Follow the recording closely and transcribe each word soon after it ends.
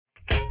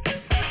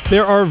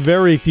There are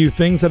very few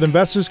things that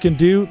investors can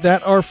do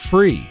that are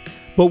free.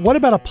 But what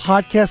about a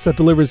podcast that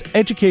delivers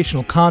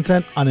educational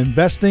content on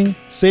investing,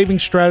 saving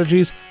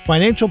strategies,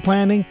 financial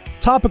planning,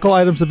 topical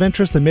items of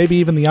interest, and maybe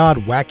even the odd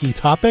wacky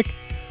topic?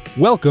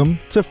 Welcome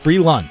to Free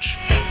Lunch.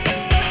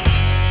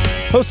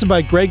 Hosted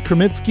by Greg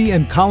Kremitsky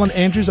and Colin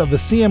Andrews of the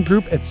CM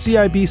Group at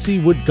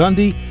CIBC Wood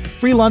Gundy,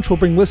 Free Lunch will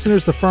bring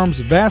listeners the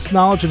firm's vast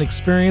knowledge and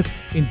experience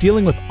in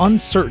dealing with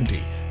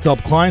uncertainty to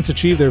help clients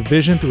achieve their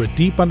vision through a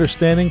deep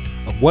understanding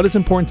of what is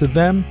important to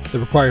them that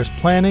requires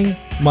planning,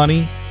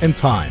 money, and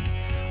time.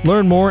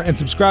 Learn more and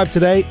subscribe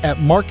today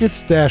at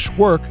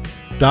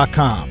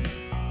markets-work.com.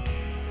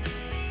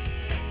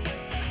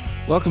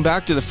 Welcome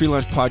back to the Free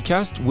Lunch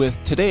Podcast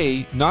with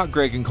today, not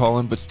Greg and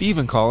Colin, but Steve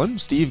and Colin.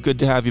 Steve, good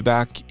to have you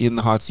back in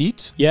the hot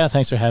seat. Yeah,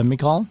 thanks for having me,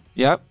 Colin.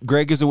 Yeah,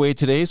 Greg is away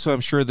today, so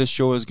I'm sure this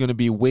show is going to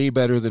be way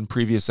better than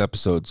previous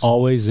episodes.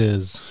 Always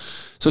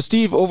is. So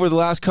Steve, over the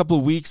last couple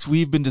of weeks,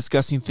 we've been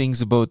discussing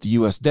things about the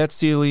U.S. debt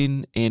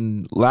ceiling.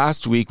 And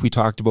last week, we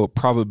talked about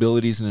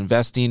probabilities in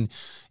investing.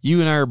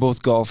 You and I are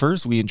both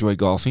golfers. We enjoy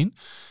golfing.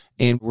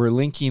 And we're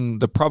linking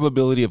the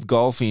probability of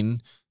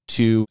golfing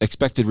to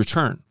expected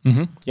return.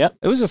 Mm-hmm. Yep.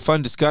 It was a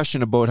fun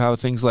discussion about how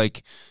things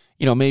like,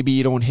 maybe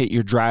you don't hit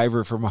your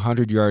driver from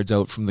 100 yards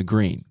out from the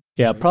green.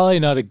 Yeah,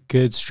 probably not a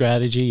good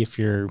strategy if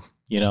you're,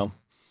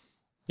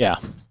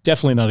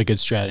 definitely not a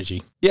good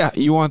strategy. Yeah,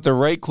 you want the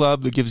right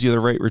club that gives you the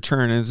right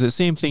return. And it's the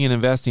same thing in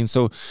investing.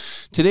 So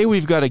today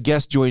we've got a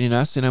guest joining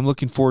us, and I'm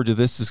looking forward to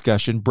this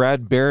discussion.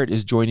 Brad Barrett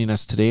is joining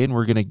us today, and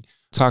we're going to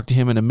talk to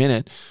him in a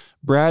minute.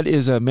 Brad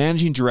is a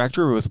managing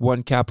director with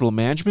One Capital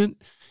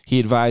Management. He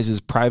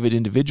advises private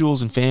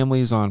individuals and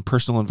families on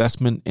personal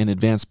investment and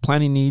advanced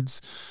planning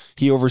needs.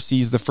 He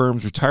oversees the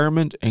firm's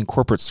retirement and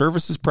corporate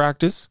services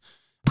practice.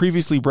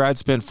 Previously, Brad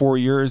spent 4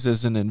 years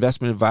as an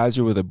investment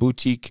advisor with a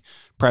boutique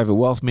private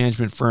wealth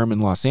management firm in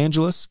Los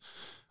Angeles.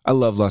 I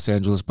love Los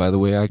Angeles, by the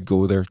way. I'd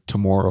go there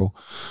tomorrow.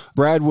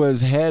 Brad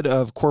was head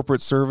of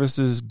corporate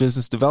services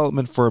business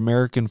development for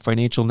American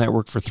Financial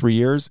Network for 3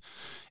 years.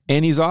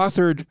 And he's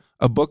authored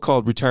a book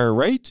called Retire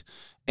Right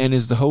and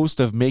is the host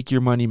of Make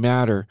Your Money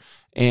Matter.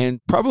 And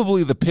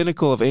probably the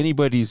pinnacle of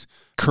anybody's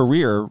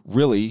career,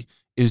 really,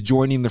 is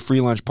joining the Free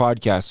Lunch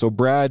Podcast. So,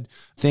 Brad,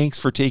 thanks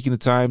for taking the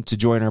time to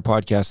join our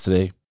podcast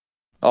today.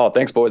 Oh,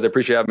 thanks, boys. I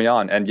appreciate having me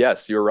on. And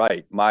yes, you're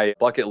right. My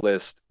bucket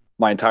list,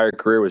 my entire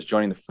career was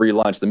joining the Free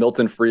Lunch. The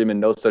Milton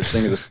Friedman, no such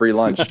thing as a free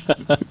lunch.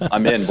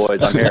 I'm in,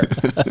 boys. I'm here.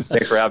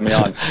 Thanks for having me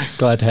on.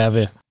 Glad to have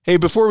you. Hey,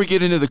 before we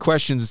get into the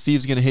questions,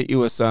 Steve's going to hit you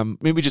with some.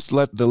 Maybe just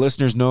let the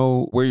listeners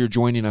know where you're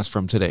joining us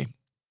from today.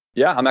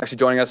 Yeah, I'm actually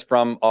joining us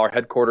from our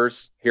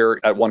headquarters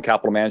here at One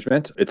Capital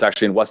Management. It's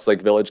actually in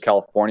Westlake Village,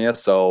 California.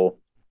 So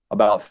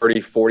about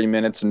 30, 40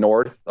 minutes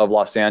north of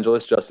Los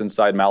Angeles, just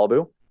inside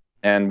Malibu.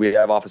 And we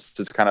have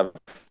offices kind of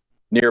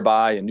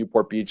nearby in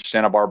Newport Beach,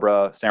 Santa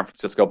Barbara, San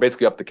Francisco,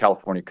 basically up the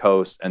California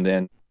coast, and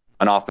then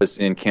an office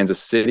in Kansas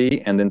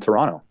City and then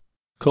Toronto.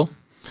 Cool.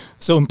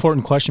 So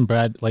important question,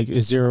 Brad.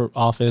 Is your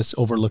office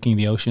overlooking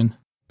the ocean?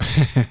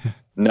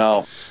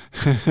 No,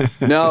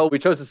 we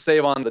chose to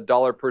save on the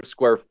dollar per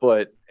square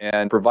foot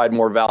and provide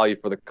more value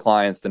for the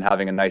clients than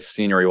having a nice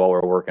scenery while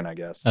we're working, I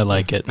guess. I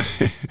like it.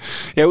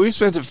 Yeah, we've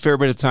spent a fair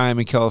bit of time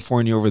in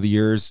California over the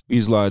years. We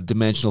use a lot of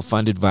dimensional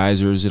fund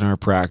advisors in our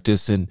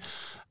practice, and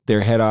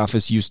their head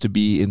office used to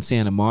be in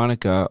Santa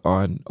Monica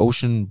on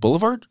Ocean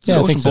Boulevard.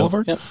 Yeah, I think so.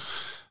 Boulevard? Yep.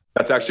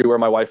 That's actually where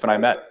my wife and I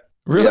met.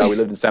 Really? Yeah, we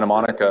lived in Santa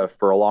Monica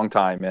for a long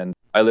time, and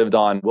I lived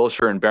on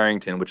Wilshire and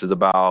Barrington, which is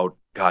about,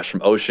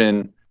 from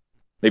Ocean,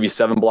 maybe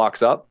 7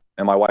 blocks up,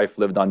 and my wife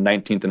lived on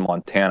 19th in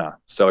Montana.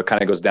 So it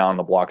kind of goes down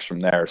the blocks from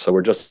there. So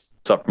we're just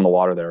up from the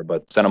water there.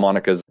 But Santa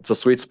Monica it's a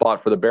sweet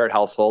spot for the Barrett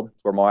household.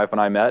 It's where my wife and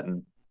I met,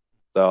 and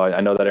so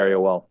I know that area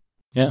well.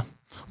 Yeah.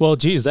 Well,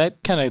 geez,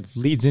 that kind of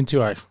leads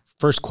into our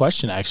first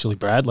question, actually,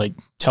 Brad.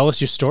 Tell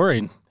us your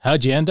story.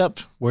 How'd you end up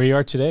where you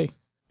are today?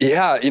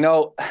 Yeah,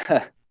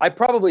 I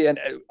probably, and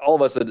all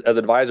of us as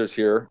advisors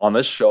here on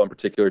this show in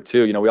particular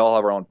too, we all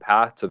have our own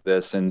path to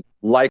this. And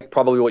like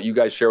probably what you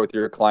guys share with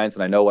your clients,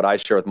 and I know what I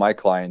share with my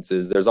clients,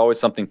 is there's always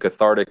something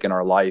cathartic in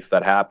our life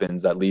that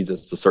happens that leads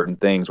us to certain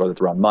things, whether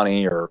it's around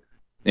money or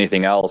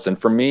anything else.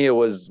 And for me, it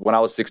was when I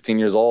was 16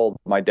 years old.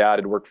 My dad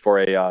had worked for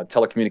a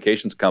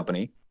telecommunications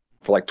company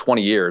for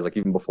 20 years,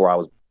 even before I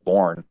was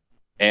born.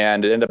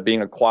 And it ended up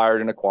being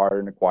acquired. It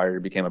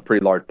became a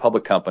pretty large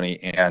public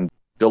company. And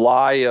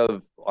July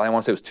of, I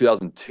want to say it was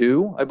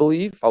 2002, I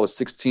believe. I was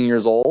 16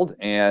 years old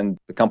and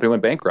the company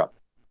went bankrupt,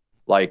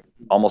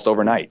 almost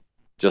overnight.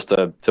 Just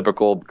a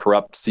typical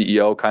corrupt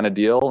CEO kind of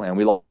deal. And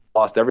we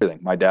lost everything.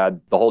 My dad,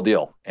 the whole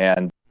deal.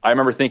 And I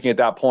remember thinking at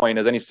that point,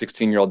 as any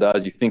 16-year-old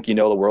does, you think you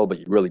know the world, but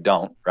you really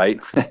don't, right?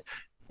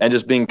 And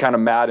just being kind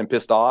of mad and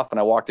pissed off. And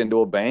I walked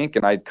into a bank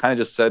and I kind of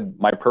just said,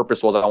 my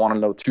purpose was I want to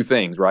know 2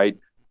 things, right?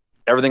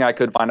 Everything I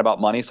could find about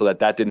money so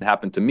that didn't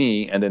happen to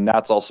me. And then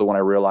that's also when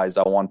I realized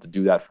I wanted to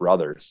do that for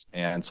others.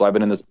 And so I've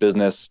been in this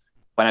business,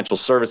 financial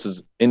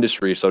services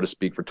industry, so to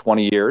speak, for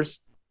 20 years.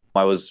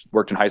 I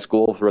worked in high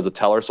school as a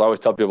teller. So I always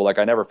tell people,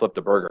 I never flipped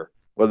a burger,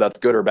 whether that's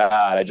good or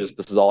bad.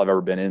 This is all I've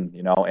ever been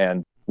in,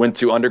 And Went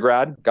to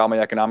undergrad, got my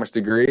economics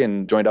degree,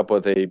 and joined up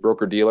with a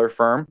broker-dealer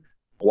firm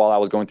while I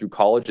was going through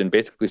college, and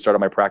basically started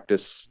my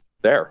practice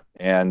there,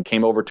 and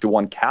came over to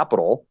One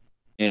Capital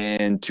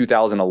in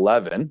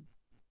 2011.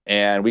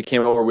 And we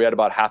came over, we had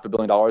about $500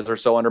 million or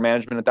so under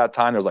management at that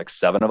time. There was like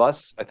 7 of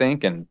us, I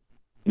think. And,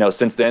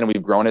 since then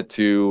we've grown it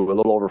to a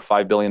little over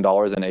 $5 billion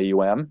in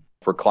AUM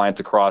for clients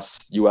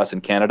across US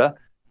and Canada.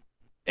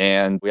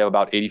 And we have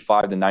about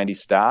 85 to 90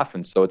 staff.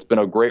 And so it's been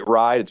a great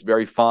ride. It's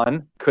very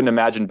fun. Couldn't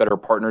imagine better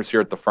partners here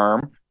at the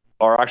firm.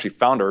 Our actually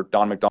founder,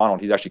 Don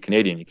McDonald, he's actually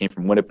Canadian. He came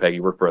from Winnipeg. He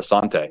worked for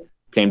Asante,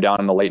 came down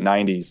in the late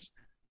 90s,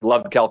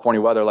 loved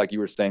California weather, like you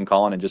were saying,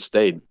 Colin, and just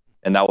stayed.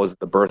 And that was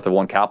the birth of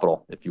One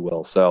Capital, if you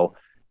will. So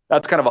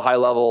that's kind of a high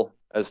level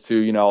as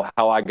to,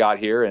 how I got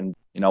here. And,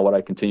 what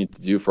I continue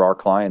to do for our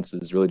clients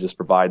is really just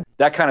provide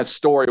that kind of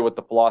story with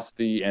the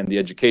philosophy and the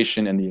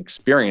education and the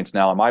experience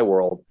now in my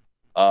world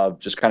of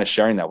just kind of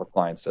sharing that with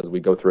clients as we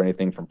go through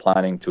anything from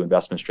planning to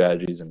investment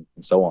strategies and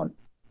so on.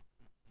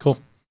 Cool.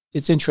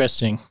 It's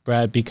interesting,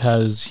 Brad,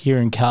 because here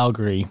in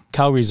Calgary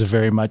is a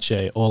very much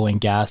a oil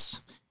and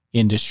gas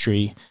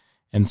industry.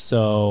 And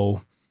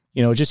so,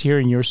 just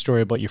hearing your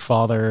story about your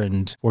father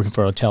and working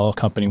for a hotel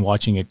company,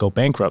 watching it go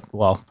bankrupt.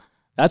 Well,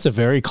 that's a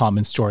very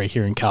common story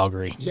here in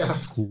Calgary. Yeah.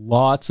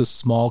 Lots of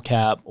small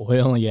cap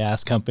oil and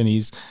gas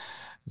companies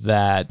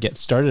that get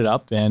started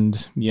up. And,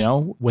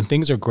 when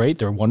things are great,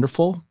 they're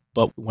wonderful.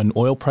 But when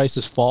oil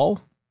prices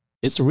fall,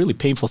 it's a really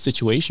painful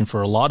situation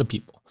for a lot of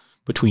people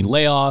between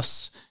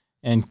layoffs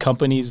and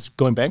companies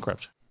going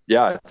bankrupt.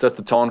 Yeah, it sets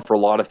the tone for a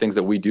lot of things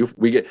that we do.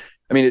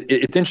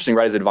 It's interesting,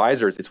 right? As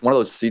advisors, it's one of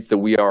those seats that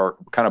we are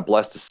kind of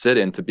blessed to sit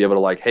in to be able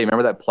to hey,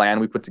 remember that plan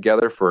we put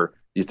together for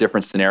these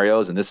different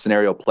scenarios and this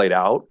scenario played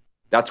out?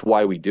 That's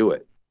why we do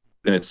it.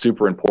 And it's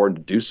super important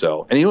to do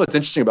so. And what's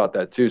interesting about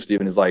that too,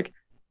 Stephen, is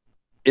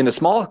in the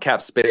small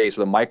cap space or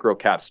the micro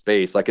cap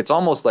space, it's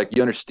almost like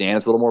you understand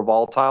it's a little more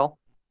volatile.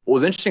 What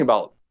was interesting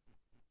about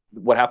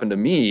what happened to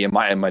me and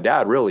my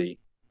dad really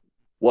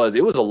was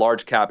it was a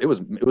large cap. It was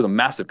a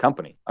massive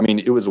company.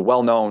 It was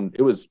well known.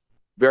 It was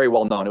very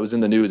well known. It was in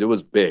the news. It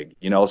was big,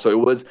 so it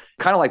was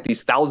kind of like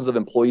these thousands of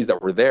employees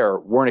that were there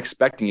weren't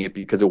expecting it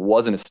because it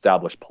was an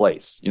established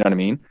place. You know what I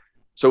mean?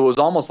 So it was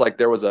almost like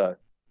there was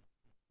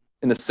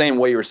in the same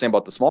way you were saying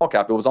about the small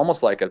cap, it was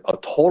almost like a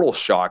total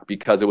shock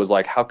because it was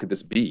like, how could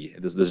this be?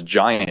 This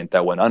giant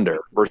that went under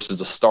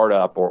versus a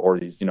startup or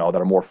these, that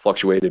are more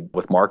fluctuated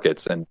with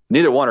markets. And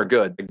neither one are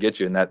good to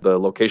get you in that the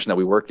location that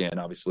we work in,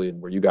 obviously,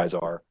 and where you guys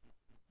are,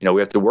 we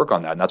have to work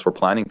on that. And that's where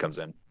planning comes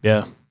in.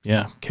 Yeah.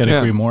 Can't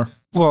agree more.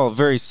 Well,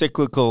 very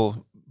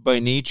cyclical by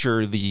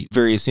nature, the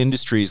various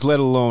industries, let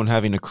alone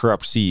having a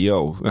corrupt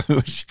CEO,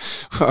 which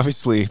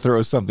obviously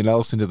throws something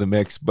else into the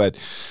mix. But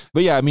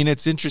yeah,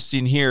 it's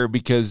interesting here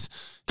because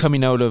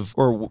coming out of,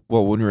 when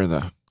we were in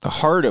the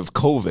heart of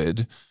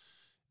COVID,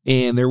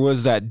 and there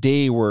was that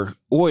day where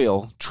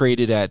oil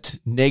traded at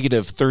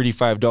negative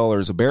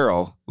 $35 a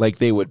barrel, like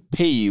they would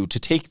pay you to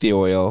take the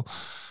oil.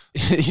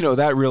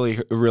 That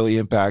really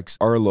impacts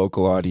our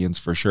local audience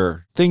for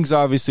sure. Things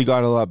obviously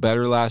got a lot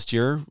better last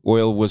year.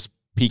 Oil was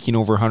peaking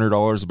over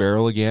 $100 a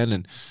barrel again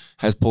and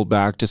has pulled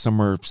back to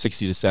somewhere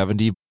 60 to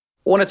 70.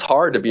 Well, and it's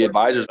hard to be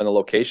advisors in a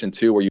location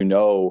too, where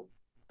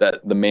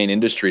that the main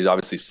industry is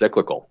obviously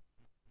cyclical.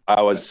 I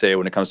always say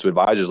when it comes to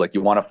advisors,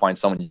 you want to find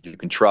someone you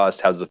can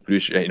trust, has the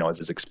fiduciary,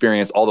 has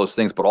experience, all those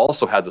things, but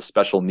also has a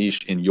special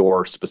niche in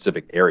your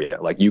specific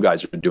area, like you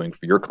guys are doing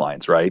for your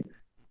clients, right?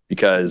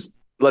 Because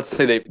let's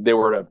say they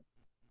were to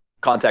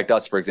contact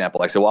us, for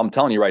example. I say, well, I'm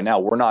telling you right now,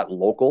 we're not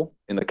local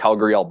in the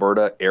Calgary,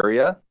 Alberta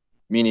area.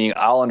 Meaning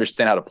I'll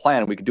understand how to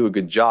plan. We could do a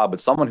good job,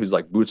 but someone who's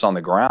boots on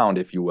the ground,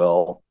 if you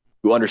will,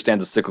 who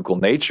understands the cyclical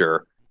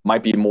nature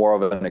might be more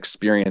of an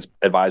experienced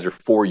advisor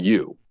for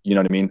you. You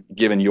know what I mean?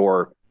 Given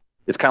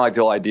it's kind of like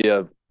the whole idea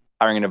of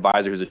hiring an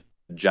advisor who's a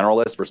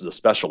generalist versus a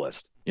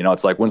specialist.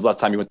 It's like, when's the last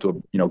time you went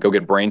to go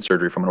get brain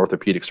surgery from an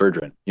orthopedic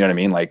surgeon? You know what I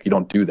mean? You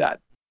don't do that.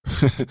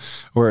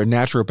 Or a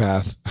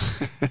naturopath.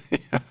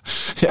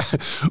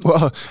 Yeah.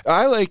 Well,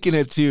 I liken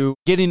it to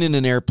getting in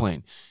an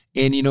airplane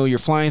and, you're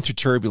flying through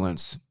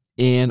turbulence.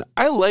 And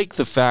I like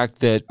the fact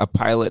that a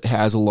pilot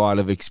has a lot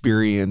of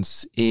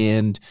experience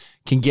and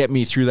can get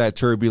me through that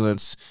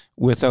turbulence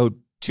without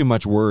too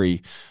much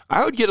worry.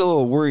 I would get a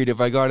little worried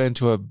if I got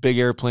into a big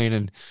airplane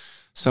and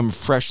some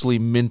freshly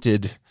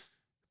minted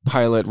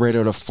pilot right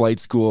out of flight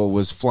school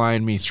was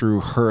flying me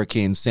through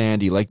Hurricane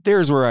Sandy.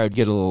 There's where I'd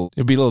it'd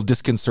be a little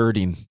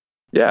disconcerting.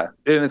 Yeah.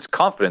 And it's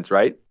confidence,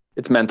 right?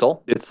 It's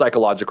mental. It's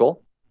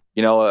psychological.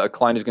 A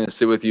client is going to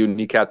sit with you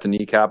kneecap to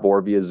kneecap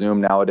or via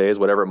Zoom nowadays,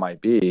 whatever it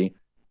might be.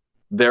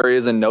 There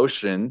is a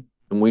notion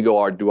when we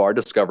go do our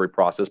discovery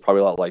process,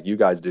 probably a lot like you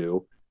guys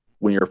do,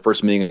 when you're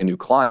first meeting a new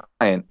client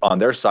on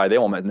their side, they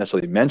won't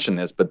necessarily mention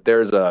this, but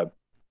there's a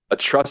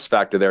trust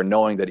factor there,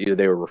 knowing that either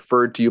they were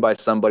referred to you by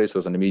somebody, so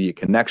there's an immediate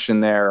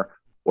connection there,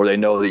 or they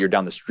know that you're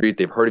down the street,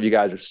 they've heard of you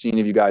guys or seen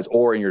of you guys,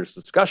 or in your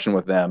discussion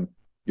with them,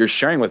 you're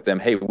sharing with them,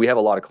 hey, we have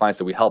a lot of clients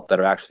that we help that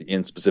are actually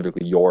in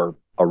specifically your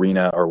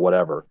arena or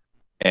whatever.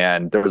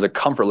 And there was a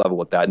comfort level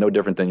with that, no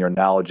different than your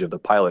analogy of the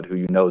pilot who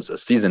you know is a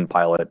seasoned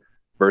pilot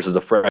versus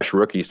a fresh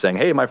rookie saying,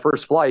 hey, my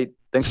first flight,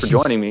 thanks for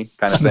joining me,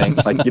 kind of thing.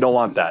 Like, you don't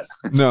want that.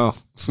 No.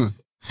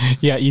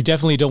 Yeah, you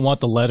definitely don't want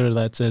the letter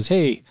that says,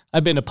 hey,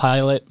 I've been a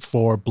pilot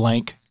for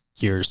blank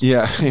years.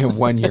 Yeah,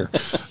 1 year.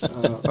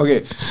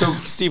 Okay, so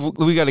Steve,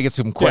 we got to get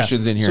some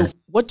questions in here. So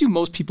what do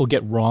most people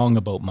get wrong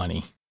about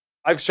money?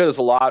 I've shared this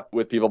a lot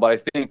with people, but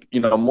I think,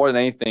 more than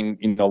anything,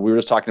 we were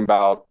just talking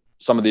about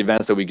some of the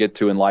events that we get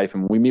to in life,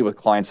 and we meet with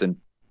clients. And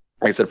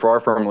like I said, for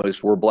our firm, at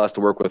least, we're blessed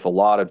to work with a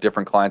lot of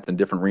different clients in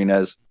different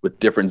arenas with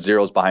different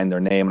zeros behind their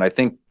name. And I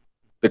think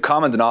the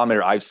common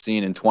denominator I've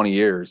seen in 20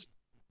 years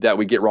that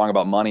we get wrong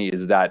about money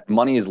is that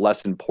money is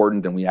less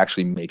important than we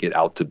actually make it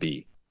out to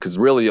be. Because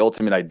really the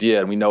ultimate idea,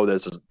 and we know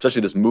this,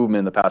 especially this movement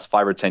in the past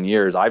 5 or 10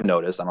 years, I've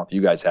noticed, I don't know if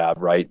you guys have,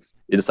 right,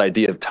 is this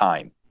idea of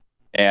time.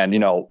 And,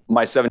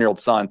 my 7-year-old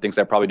son thinks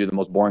I probably do the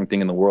most boring thing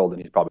in the world,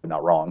 and he's probably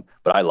not wrong,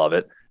 but I love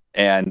it.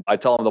 And I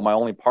tell him that my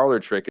only parlor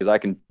trick is I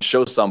can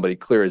show somebody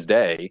clear as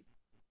day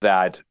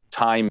that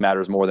time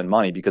matters more than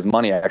money, because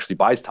money actually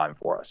buys time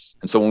for us.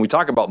 And so when we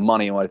talk about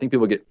money, and what I think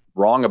people get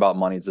wrong about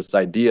money is this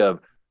idea of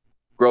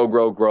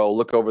grow,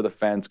 look over the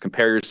fence,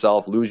 compare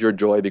yourself, lose your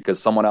joy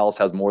because someone else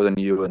has more than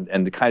you. And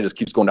it kind of just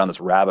keeps going down this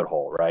rabbit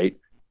hole, right?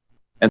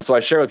 And so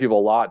I share with people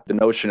a lot the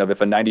notion of if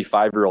a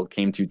 95-year-old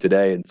came to you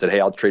today and said, hey,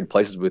 I'll trade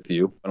places with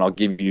you and I'll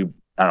give you,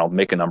 I don't know,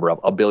 make a number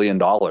up, $1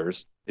 billion.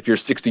 If you're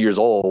 60 years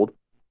old,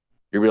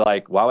 you'd be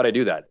like, why would I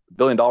do that? $1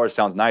 billion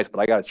sounds nice, but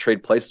I got to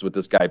trade places with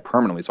this guy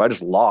permanently. So I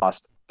just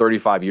lost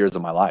 35 years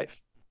of my life.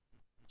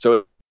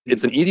 So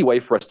it's an easy way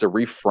for us to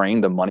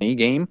reframe the money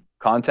game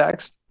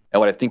context. And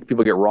what I think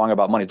people get wrong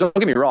about money, don't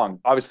get me wrong,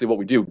 obviously what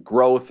we do,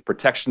 growth,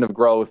 protection of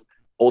growth,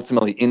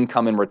 ultimately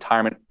income and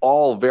retirement,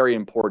 all very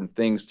important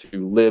things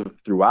to live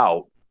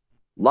throughout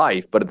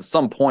life. But at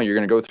some point, you're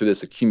going to go through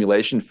this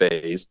accumulation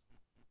phase,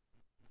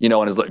 and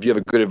if you have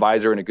a good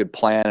advisor and a good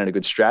plan and a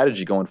good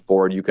strategy going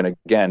forward, you can,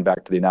 again,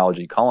 back to the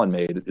analogy Colin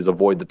made, is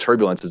avoid the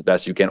turbulence as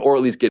best you can, or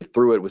at least get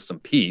through it with some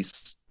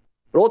peace.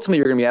 But ultimately,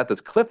 you're going to be at this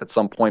cliff at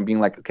some point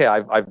being like, okay,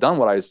 I've done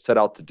what I set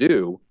out to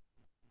do.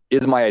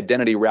 Is my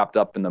identity wrapped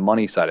up in the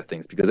money side of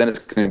things? Because then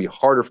it's going to be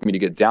harder for me to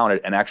get down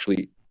it and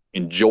actually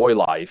enjoy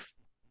life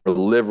or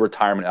live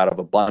retirement out of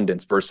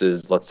abundance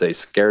versus, let's say,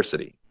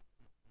 scarcity.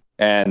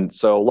 And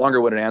so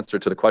longer-winded answer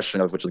to the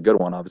question of, which is a good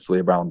one, obviously,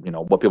 around,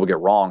 what people get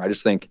wrong. I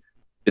just think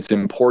it's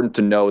important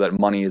to know that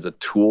money is a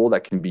tool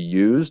that can be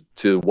used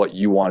to what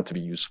you want it to be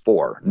used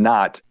for,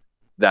 not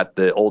that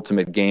the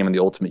ultimate game and the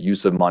ultimate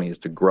use of money is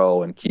to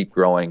grow and keep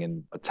growing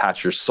and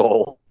attach your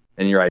soul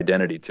and your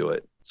identity to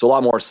it. So a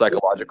lot more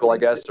psychological, I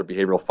guess, or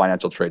behavioral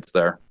financial traits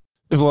there.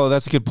 Well,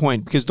 that's a good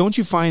point, because don't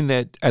you find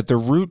that at the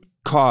root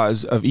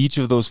cause of each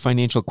of those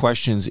financial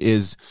questions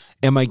is,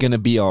 am I going to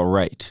be all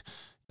right?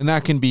 And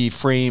that can be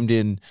framed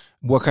in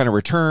what kind of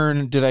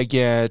return did I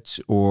get,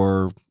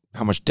 or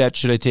how much debt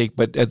should I take?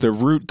 But at the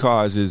root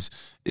cause is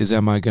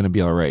am I going to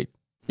be all right?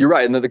 You're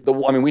right.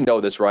 And we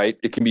know this, right?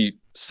 It can be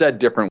said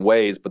different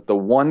ways, but the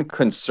one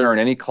concern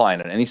any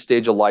client at any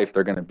stage of life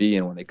they're going to be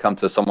in when they come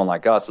to someone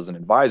like us as an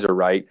advisor,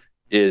 right,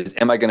 is,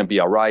 am I going to be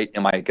all right?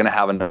 Am I going to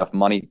have enough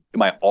money?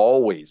 Am I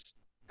always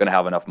going to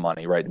have enough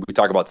money, right? We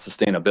talk about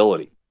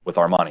sustainability with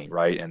our money,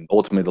 right? And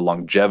ultimately the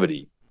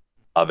longevity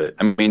of it.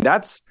 I mean,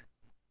 that's,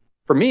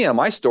 for me and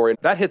my story,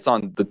 that hits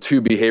on the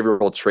two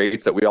behavioral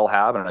traits that we all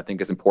have. And I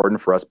think it's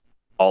important for us,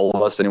 all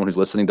of us, anyone who's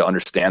listening, to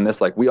understand this.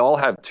 Like, we all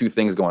have two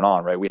things going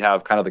on, right? We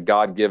have kind of the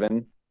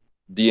God-given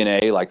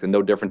DNA, like the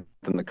no different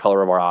than the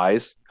color of our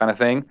eyes kind of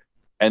thing.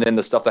 And then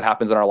the stuff that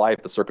happens in our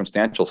life, the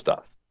circumstantial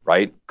stuff,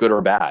 right? Good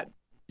or bad.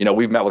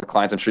 We've met with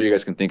clients. I'm sure you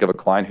guys can think of a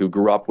client who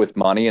grew up with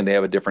money and they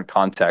have a different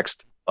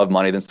context of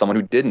money than someone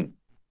who didn't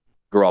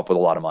grow up with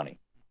a lot of money.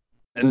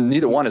 And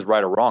neither one is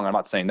right or wrong. I'm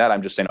not saying that.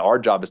 I'm just saying our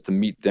job is to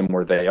meet them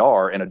where they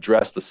are and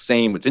address the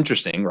same. What's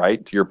interesting,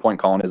 right, to your point,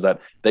 Colin, is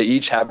that they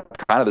each have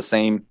kind of the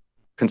same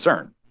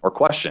concern or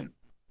question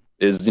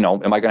is, am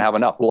I going to have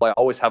enough? Will I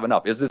always have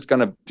enough? Is this going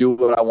to do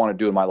what I want to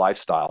do in my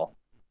lifestyle?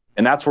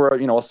 And that's where,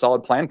 a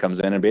solid plan comes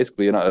in, and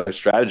basically a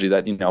strategy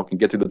that, can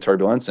get through the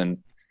turbulence, and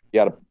you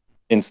got to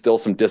instill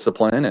some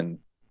discipline and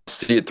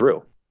see it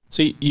through.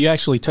 So you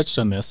actually touched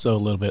on this a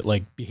little bit,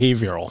 like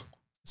behavioral.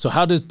 So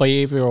how does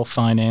behavioral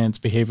finance,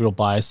 behavioral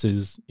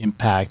biases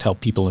impact how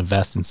people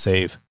invest and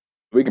save?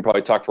 We can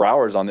probably talk for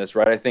hours on this,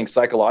 right? I think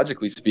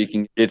psychologically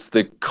speaking, it's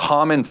the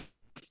common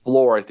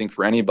floor, I think,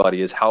 for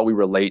anybody is how we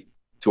relate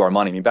to our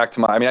money.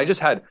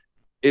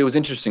 It was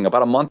interesting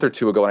about a month or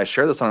two ago, and I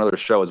shared this on another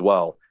show as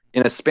well.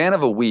 In a span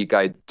of a week,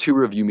 I had 2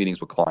 review meetings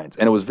with clients.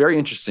 And it was very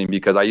interesting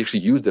because I actually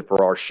used it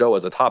for our show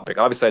as a topic.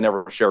 Obviously, I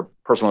never share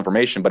personal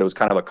information, but it was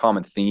kind of a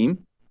common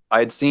theme I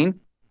had seen.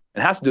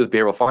 It has to do with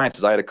behavioral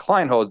finances. I had a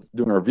client who I was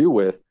doing a review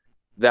with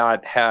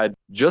that had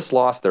just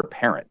lost their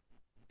parent.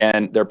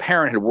 And their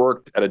parent had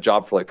worked at a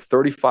job for like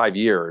 35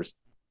 years,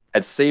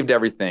 had saved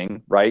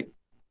everything, right?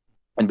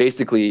 And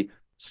basically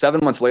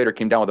 7 months later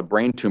came down with a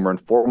brain tumor, and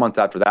 4 months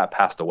after that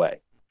passed away.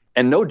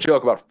 And no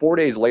joke, about 4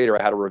 days later,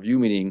 I had a review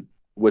meeting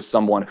with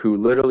someone who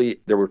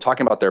literally, they were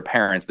talking about their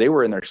parents. They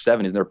were in their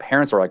 70s and their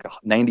parents were like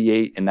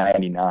 98 and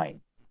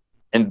 99.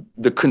 And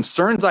the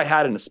concerns I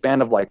had in a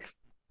span of like,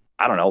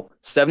 I don't know,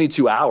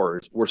 72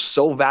 hours were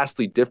so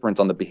vastly different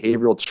on the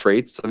behavioral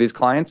traits of these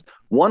clients.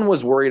 One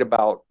was worried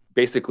about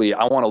basically,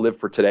 I want to live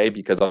for today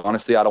because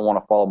honestly, I don't want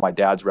to follow my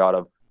dad's route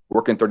of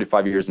working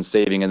 35 years and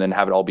saving and then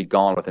have it all be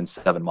gone within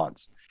 7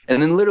 months.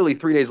 And then literally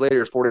 3 days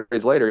later, 4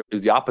 days later, it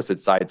was the opposite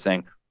side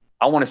saying,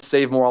 I want to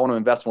save more, I want to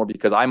invest more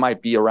because I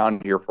might be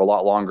around here for a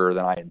lot longer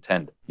than I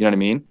intend. You know what I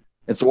mean?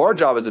 And so our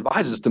job as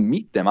advisors is to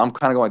meet them. I'm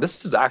kind of going,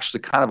 this is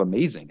actually kind of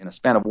amazing. In a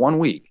span of 1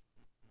 week,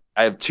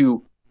 I have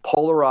two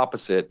polar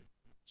opposite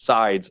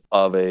sides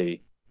of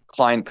a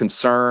client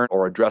concern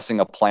or addressing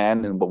a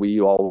plan, and what we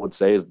all would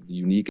say is the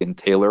unique and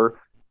tailor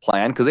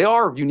plan, because they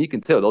are unique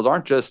and tailored. Those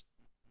aren't just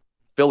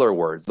filler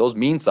words. Those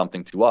mean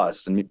something to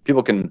us, and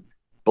people can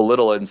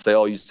belittle it and say,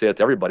 oh, you say it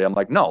to everybody. I'm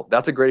like, no,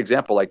 that's a great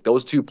example. Like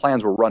those two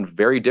plans were run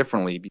very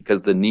differently because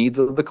the needs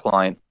of the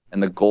client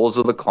and the goals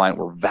of the client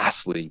were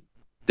vastly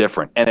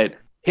different, and it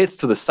hits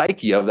to the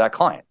psyche of that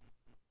client,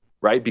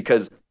 right?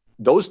 Because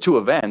those two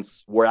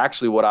events were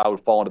actually what I would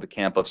fall into the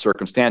camp of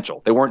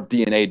circumstantial. They weren't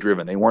DNA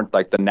driven. They weren't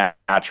like the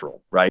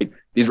natural, right?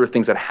 These were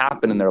things that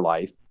happened in their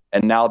life.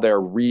 And now they're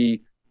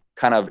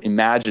kind of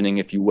imagining,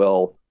 if you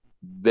will,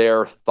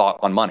 their thought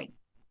on money.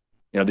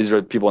 You know, these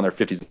are people in their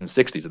 50s and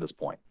 60s at this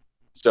point.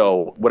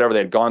 So whatever they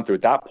had gone through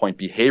at that point,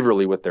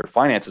 behaviorally with their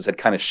finances had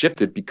kind of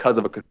shifted because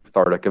of a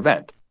cathartic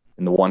event.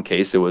 In the one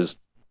case, it was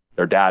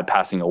their dad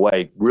passing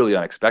away really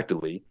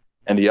unexpectedly.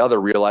 And the other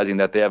realizing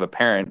that they have a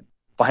parent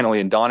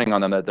finally and dawning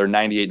on them that they're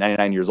 98,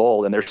 99 years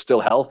old and they're still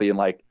healthy and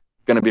like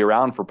going to be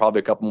around for probably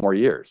a couple more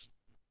years.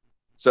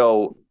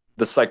 So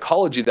the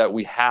psychology that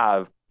we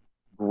have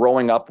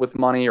growing up with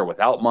money or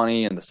without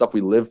money and the stuff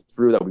we live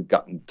through that we've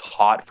gotten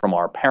taught from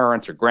our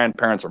parents or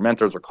grandparents or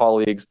mentors or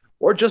colleagues,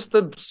 or just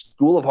the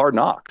school of hard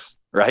knocks,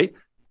 right?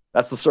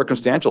 That's the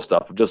circumstantial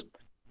stuff of just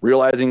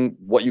realizing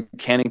what you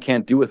can and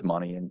can't do with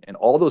money. And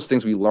all those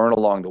things we learn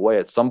along the way.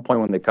 At some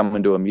point when they come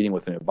into a meeting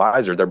with an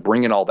advisor, they're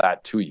bringing all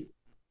that to you.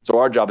 So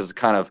our job is to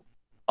kind of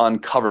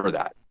uncover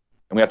that.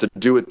 And we have to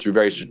do it through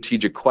very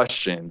strategic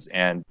questions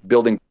and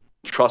building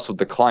trust with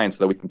the client so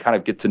that we can kind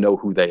of get to know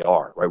who they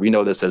are, right? We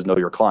know this as know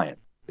your client,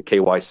 the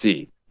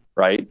KYC,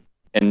 right?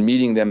 And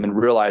meeting them and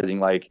realizing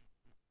like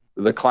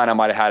the client I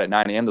might have had at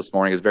 9 a.m. this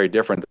morning is very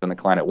different than the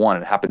client at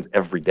 1. It happens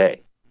every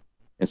day.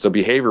 And so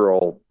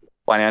behavioral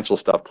financial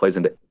stuff plays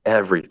into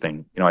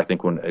everything, you know, I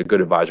think when a good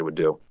advisor would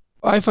do.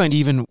 I find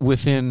even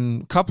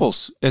within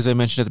couples, as I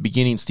mentioned at the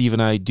beginning, Steve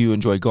and I do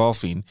enjoy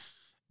golfing.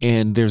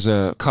 And there's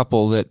a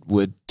couple that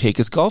would take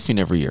us golfing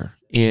every year.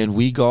 And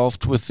we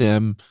golfed with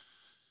them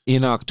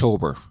in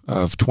October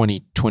of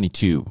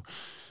 2022.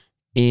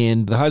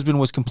 And the husband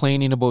was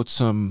complaining about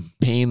some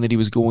pain that he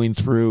was going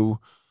through.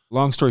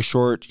 Long story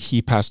short,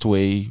 he passed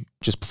away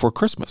just before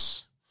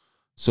Christmas.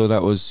 So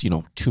that was,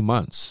 2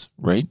 months,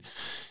 right?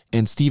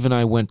 And Steve and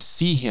I went to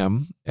see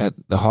him at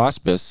the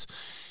hospice.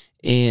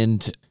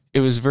 And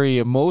it was a very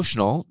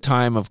emotional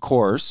time, of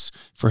course,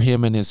 for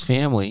him and his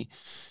family.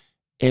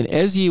 And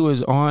as he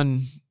was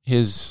on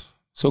his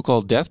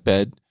so-called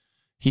deathbed,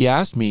 he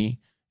asked me,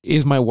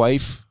 is my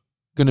wife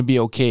going to be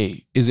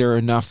okay? Is there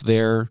enough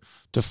there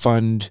to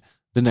fund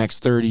the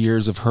next 30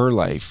 years of her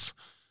life?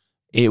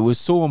 It was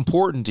so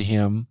important to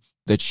him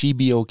that she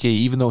be okay,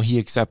 even though he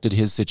accepted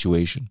his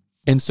situation.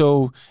 And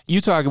so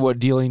you talk about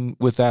dealing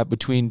with that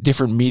between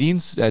different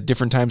meetings at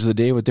different times of the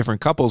day with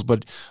different couples,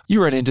 but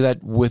you run into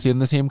that within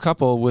the same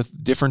couple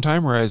with different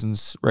time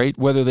horizons, right?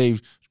 Whether they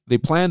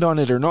planned on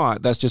it or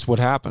not, that's just what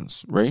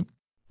happens, right?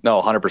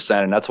 No,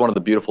 100%. And that's one of the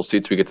beautiful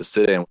seats we get to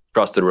sit in,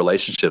 trusted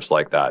relationships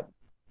like that.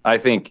 I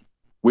think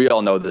we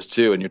all know this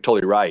too, and you're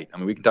totally right. I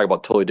mean, we can talk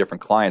about totally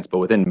different clients, but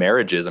within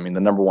marriages, I mean,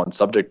 the number one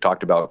subject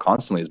talked about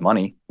constantly is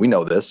money. We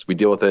know this. We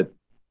deal with it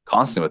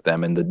constantly with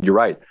them. And you're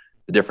right,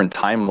 the different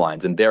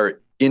timelines and their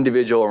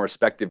individual and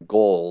respective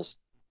goals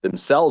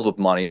themselves with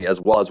money,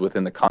 as well as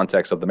within the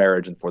context of the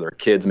marriage and for their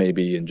kids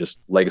maybe, and just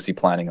legacy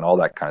planning and all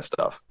that kind of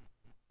stuff.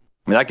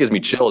 I mean, that gives me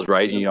chills,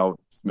 right?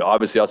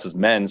 Obviously us as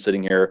men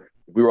sitting here,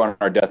 if we were on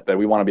our deathbed,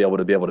 we want to be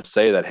able to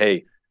say that,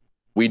 hey,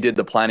 we did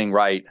the planning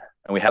right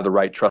and we have the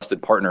right trusted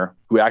partner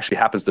who actually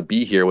happens to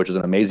be here, which is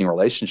an amazing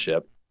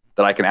relationship,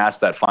 that I can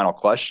ask that final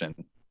question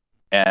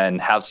and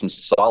have some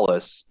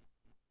solace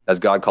as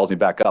God calls me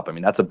back up. I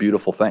mean, that's a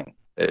beautiful thing.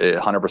 It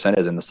 100%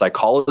 is. And the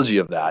psychology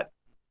of that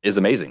is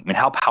amazing. I mean,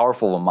 how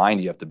powerful of a mind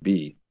do you have to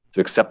be to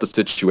accept the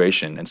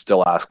situation and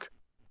still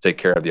take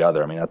care of the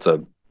other? I mean,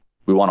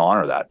 we want to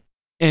honor that.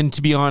 And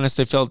to be honest,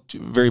 I felt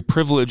very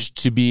privileged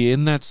to be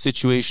in that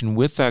situation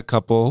with that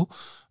couple,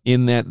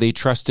 in that they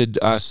trusted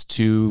us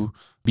to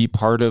be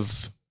part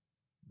of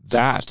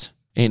that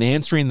and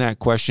answering that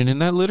question.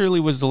 And that literally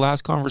was the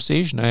last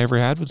conversation I ever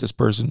had with this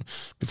person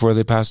before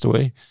they passed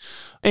away.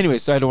 Anyway,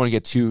 so I don't want to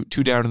get too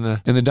down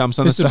in the dumps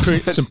on this stuff.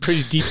 Some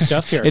pretty deep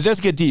stuff here. It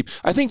does get deep.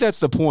 I think that's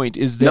the point.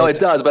 Is that no, it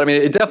does. But I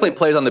mean, it definitely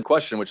plays on the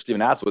question which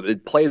Stephen asked with.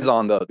 It plays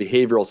on the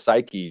behavioral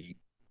psyche.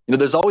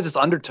 there's always this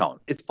undertone.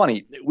 It's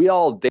funny. We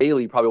all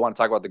daily probably want to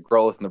talk about the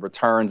growth and the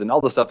returns and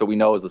all the stuff that we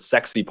know is the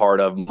sexy part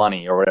of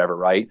money or whatever,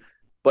 right?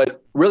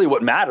 But really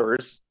what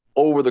matters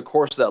over the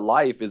course of that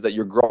life is that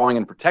you're growing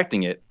and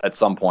protecting it at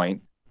some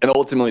point and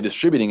ultimately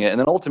distributing it and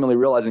then ultimately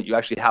realizing that you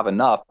actually have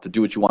enough to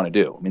do what you want to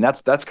do. I mean,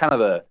 that's kind of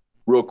the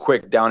real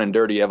quick down and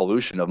dirty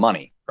evolution of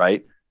money,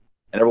 right?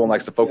 And everyone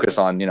likes to focus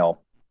on,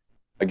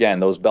 again,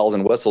 those bells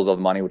and whistles of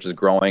money, which is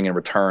growing and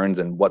returns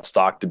and what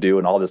stock to do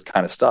and all this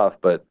kind of stuff.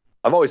 But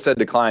I've always said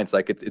to clients,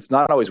 like, it's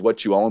not always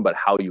what you own, but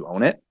how you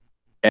own it.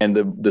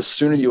 And the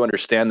sooner you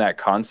understand that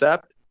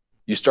concept,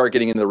 you start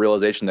getting into the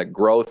realization that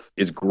growth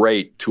is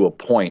great to a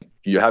point.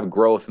 You have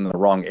growth in the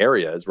wrong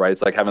areas, right?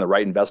 It's like having the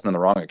right investment in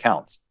the wrong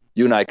accounts.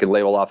 You and I could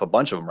label off a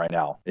bunch of them right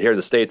now. Here in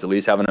the States, at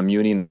least having a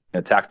muni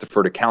and tax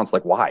deferred accounts,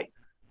 like why,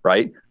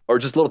 right? Or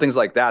just little things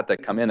like that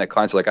come in that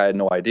clients are like, I had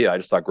no idea. I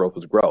just thought growth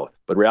was growth.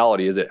 But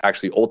reality is that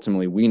actually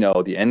ultimately we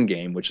know the end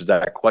game, which is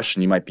that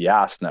question you might be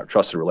asked in that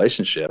trusted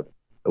relationship.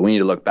 But we need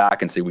to look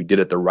back and say we did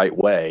it the right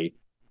way,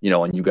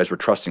 and you guys were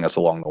trusting us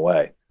along the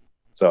way.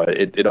 So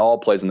it all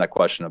plays in that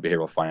question of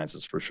behavioral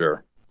finances for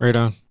sure. Right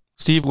on.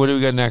 Steve, what do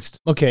we got next?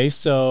 Okay,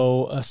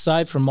 so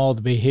aside from all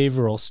the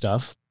behavioral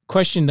stuff,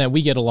 question that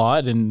we get a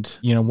lot and,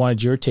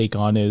 wanted your take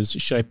on is,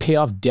 should I pay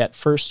off debt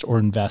first or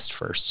invest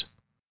first?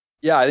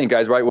 Yeah, I think,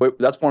 guys, right,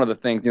 that's one of the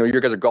things, you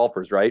guys are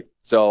golfers, right?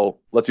 So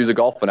let's use a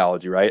golf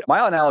analogy, right?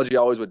 My analogy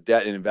always with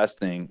debt and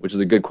investing, which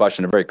is a good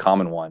question, a very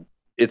common one.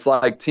 It's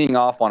like teeing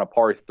off on a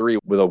par 3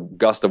 with a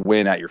gust of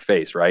wind at your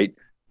face, right?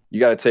 You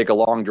got to take a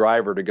long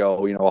driver to go,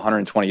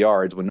 120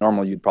 yards when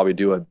normally you'd probably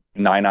do a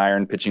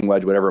 9-iron pitching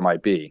wedge, whatever it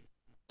might be.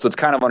 So it's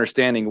kind of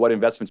understanding what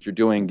investments you're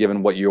doing,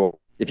 given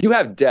if you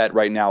have debt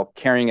right now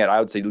carrying it, I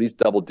would say at least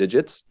double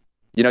digits,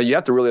 you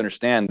have to really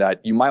understand that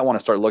you might want to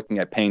start looking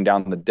at paying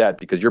down the debt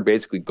because you're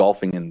basically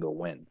golfing in the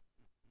wind,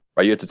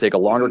 right? You have to take a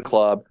longer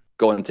club,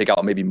 go and take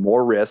out maybe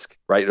more risk,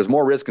 right? There's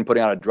more risk in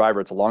putting out a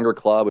driver. It's a longer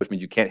club, which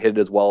means you can't hit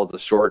it as well as a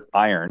short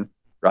iron,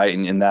 right?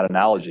 In that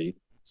analogy.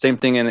 Same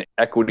thing in an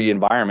equity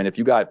environment. If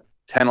you got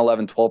 10,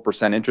 11,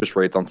 12% interest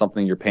rates on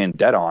something you're paying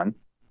debt on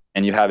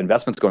and you have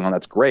investments going on,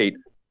 that's great.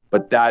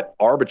 But that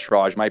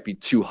arbitrage might be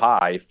too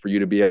high for you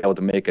to be able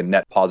to make a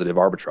net positive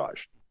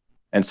arbitrage.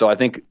 And so I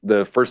think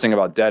the first thing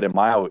about debt, in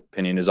my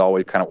opinion, is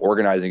always kind of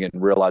organizing it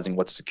and realizing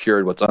what's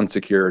secured, what's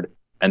unsecured,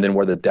 and then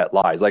where the debt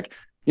lies. Like,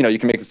 you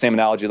can make the same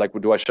analogy, like,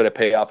 should I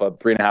pay off a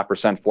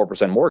 3.5%,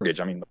 4% mortgage?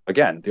 I mean,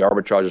 again, the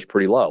arbitrage is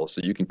pretty low.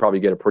 So you can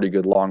probably get a pretty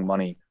good long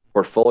money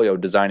portfolio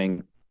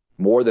designing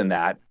more than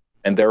that.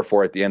 And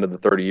therefore, at the end of the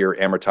 30-year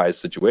amortized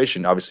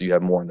situation, obviously you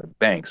have more in the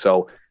bank.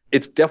 So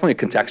it's definitely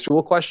a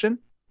contextual question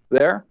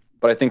there.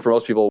 But I think for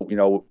most people,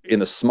 in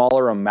the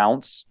smaller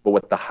amounts, but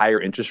with the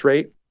higher interest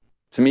rate,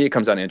 to me, it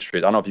comes down to interest rate.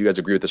 I don't know if you guys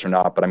agree with this or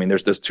not, but I mean,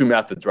 there's two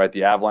methods, right?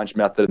 The avalanche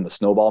method and the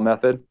snowball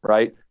method,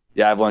 right?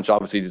 The avalanche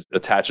obviously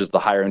attaches the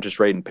higher interest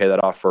rate and pay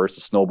that off first.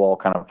 The snowball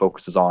kind of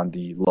focuses on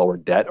the lower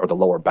debt or the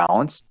lower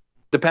balance.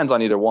 Depends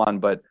on either one,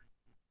 but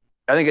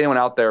I think anyone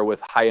out there with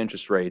high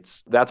interest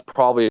rates, that's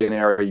probably an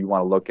area you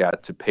want to look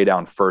at to pay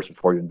down first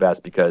before you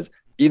invest, because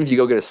even if you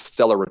go get a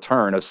stellar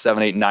return of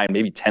 7, 8, 9,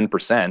 maybe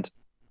 10%,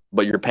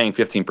 but you're paying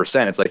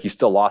 15%, it's like you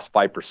still lost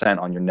 5%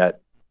 on your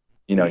net,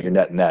 your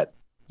net.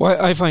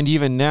 Well, I find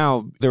even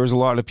now, there was a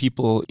lot of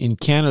people in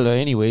Canada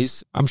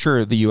anyways, I'm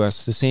sure the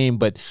US the same,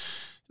 but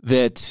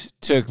that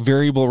took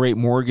variable rate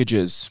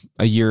mortgages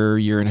a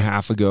year and a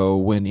half ago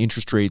when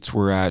interest rates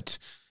were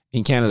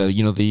in Canada,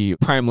 the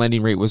prime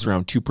lending rate was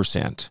around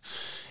 2%.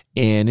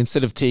 And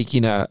instead of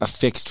taking a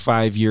fixed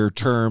 5-year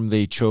term,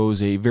 they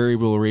chose a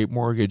variable rate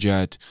mortgage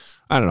at,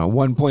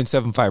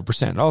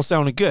 1.75%. It all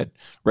sounded good,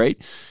 right?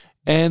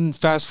 And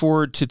fast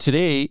forward to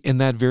today,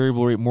 and that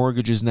variable rate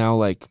mortgage is now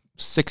like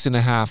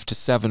 6.5% to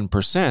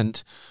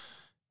 7%.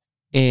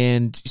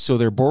 And so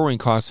their borrowing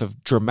costs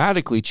have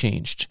dramatically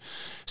changed.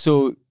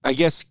 So I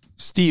guess,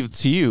 Steve,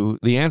 to you,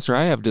 the answer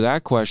I have to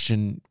that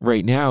question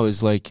right now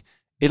is like,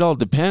 it all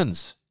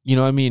depends.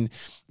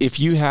 If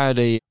you had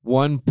a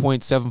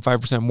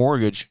 1.75%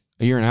 mortgage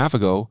a year and a half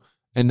ago,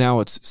 and now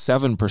it's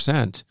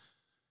 7%,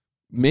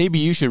 maybe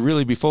you should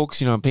really be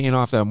focusing on paying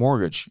off that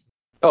mortgage.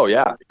 Oh,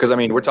 yeah. Because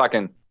we're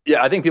talking,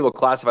 I think people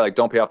classify like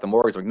don't pay off the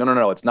mortgage. Like,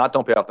 no. It's not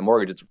don't pay off the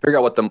mortgage. It's figure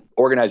out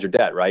organize your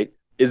debt, right?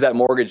 Is that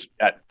mortgage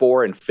at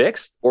 4 and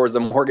fixed, or is the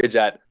mortgage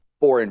at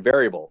 4 and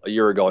variable a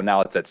year ago and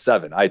now it's at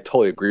 7? I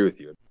totally agree with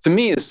you. To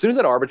me, as soon as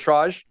that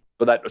arbitrage,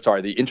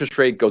 the interest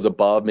rate goes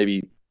above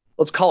maybe,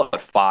 let's call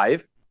it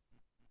 5.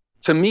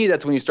 To me,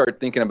 that's when you start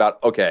thinking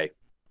about, okay,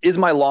 is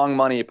my long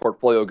money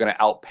portfolio going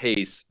to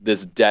outpace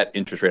this debt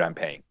interest rate I'm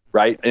paying,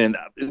 right? And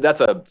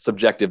that's a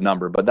subjective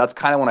number, but that's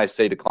kind of when I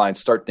say to clients,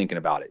 start thinking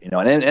about it,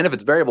 and if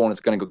it's variable and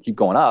it's going to keep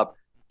going up,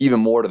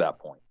 even more to that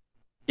point.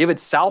 If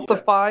it's south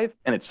of 5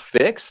 and it's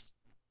fixed,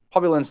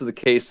 probably lends to the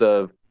case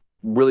of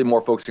really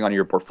more focusing on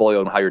your portfolio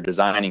and how you're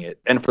designing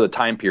it, and for the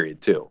time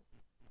period too,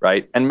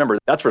 right? And remember,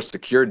 that's for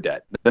secured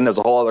debt. Then there's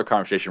a whole other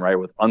conversation, right,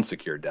 with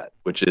unsecured debt,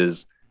 which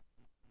is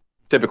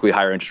typically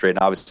higher interest rate, and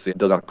obviously it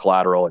doesn't have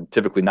collateral and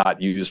typically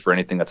not used for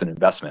anything that's an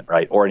investment,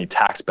 right? Or any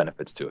tax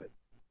benefits to it.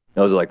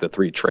 Those are like the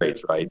 3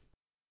 traits, right?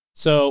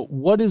 So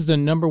what is the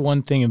number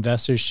one thing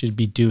investors should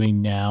be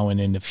doing now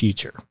and in the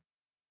future?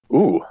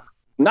 Ooh,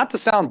 not to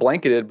sound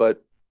blanketed,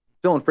 but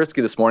feeling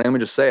frisky this morning. Let me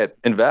just say it,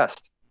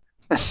 invest.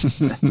 I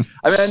mean,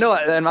 I know,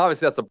 and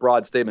obviously that's a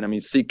broad statement. I mean,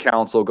 seek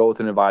counsel, go with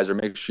an advisor,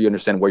 make sure you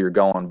understand where you're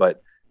going.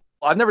 But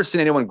I've never seen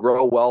anyone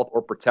grow wealth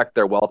or protect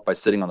their wealth by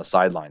sitting on the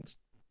sidelines.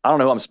 I don't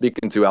know who I'm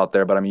speaking to out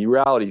there, but I mean, in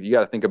reality, you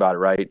got to think about it,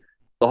 right?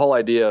 The whole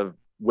idea of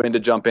when to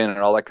jump in and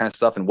all that kind of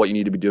stuff and what you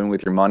need to be doing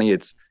with your money,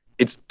 it's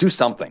do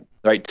something,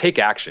 right? Take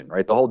action,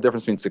 right? The whole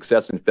difference between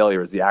success and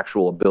failure is the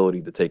actual ability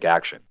to take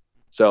action.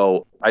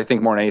 So I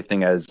think more than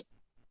anything, as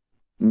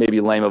maybe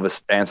lame of an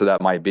answer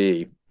that might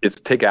be, it's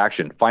take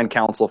action, find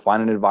counsel,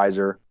 find an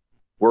advisor,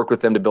 work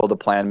with them to build a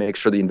plan, make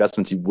sure the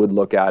investments you would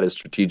look at is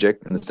strategic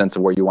in the sense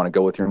of where you want to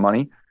go with your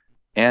money,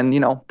 and,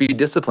 be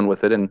disciplined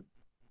with it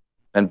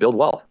and build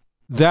wealth.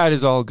 That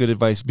is all good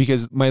advice,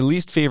 because my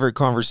least favorite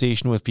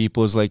conversation with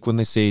people is like when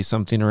they say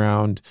something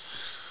around,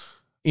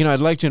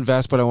 I'd like to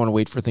invest, but I want to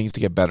wait for things to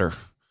get better.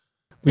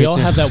 We all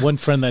have that one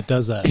friend that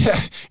does that.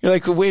 Yeah. You're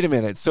like, wait a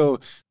minute.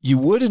 So you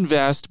would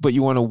invest, but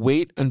you want to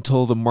wait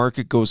until the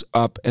market goes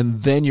up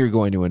and then you're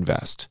going to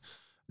invest.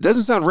 It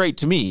doesn't sound right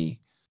to me.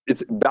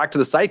 It's back to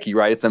the psyche,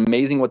 right? It's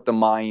amazing what the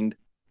mind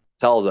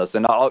tells us.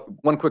 And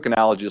one quick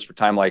analogy just for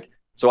time,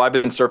 so I've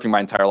been surfing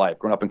my entire life.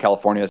 Growing up in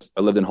California,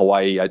 I lived in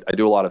Hawaii. I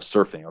do a lot of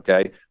surfing,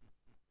 okay?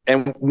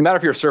 And no matter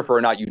if you're a surfer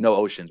or not,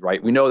 oceans,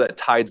 right? We know that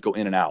tides go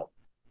in and out.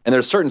 And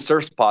there's certain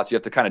surf spots you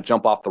have to kind of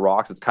jump off the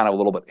rocks. It's kind of a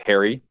little bit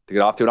hairy to get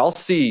off to. And I'll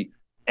see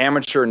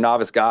amateur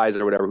novice guys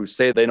or whatever who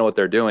say they know what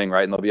they're doing,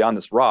 right? And they'll be on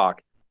this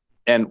rock.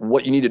 And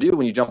what you need to do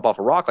when you jump off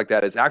a rock like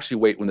that is actually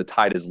wait when the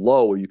tide is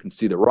low where you can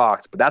see the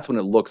rocks. But that's when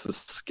it looks the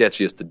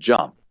sketchiest to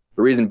jump.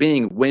 The reason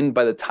being, when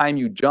by the time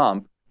you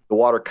jump, the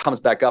water comes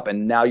back up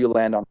and now you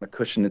land on the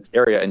cushioned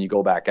area and you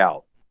go back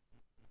out.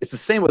 It's the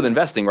same with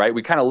investing, right?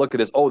 We kind of look at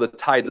this, the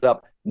tide's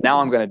up.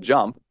 Now I'm going to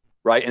jump,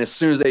 right? And as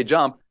soon as they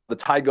jump, the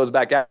tide goes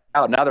back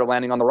out. Now they're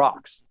landing on the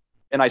rocks.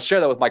 And I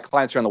share that with my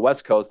clients here on the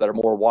West Coast that are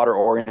more water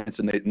oriented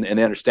and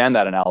they understand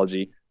that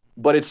analogy.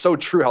 But it's so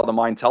true how the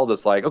mind tells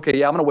us, like, okay,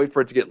 yeah, I'm going to wait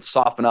for it to get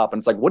soften up.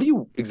 And it's like, what do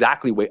you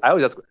exactly wait? I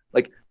always ask,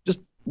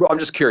 I'm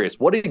just curious,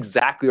 what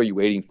exactly are you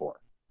waiting for?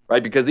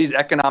 Right? Because these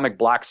economic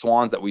black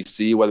swans that we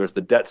see, whether it's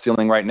the debt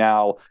ceiling right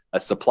now,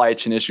 supply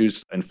chain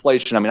issues,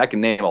 inflation, I mean, I can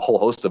name a whole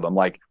host of them.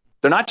 Like,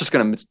 they're not just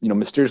going to,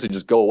 mysteriously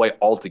just go away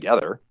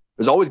altogether.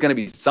 There's always going to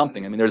be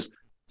something. I mean, there's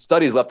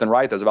studies left and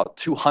right. There's about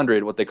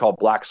 200 what they call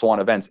black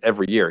swan events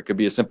every year. It could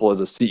be as simple as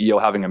a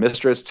CEO having a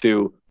mistress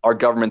to our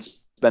government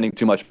spending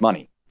too much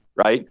money,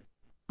 right?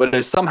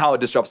 But somehow it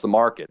disrupts the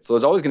market. So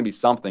there's always going to be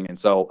something. And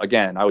so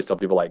again, I always tell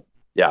people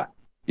you're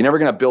never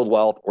going to build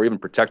wealth or even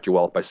protect your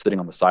wealth by sitting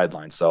on the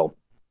sidelines. So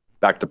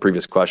back to the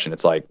previous question,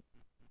 it's like,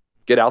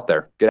 get out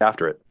there, get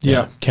after it.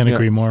 Yeah. Can't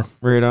agree more.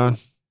 Right on.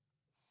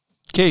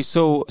 Okay.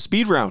 So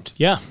speed round.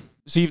 Yeah.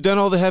 So you've done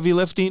all the heavy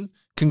lifting.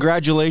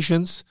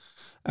 Congratulations.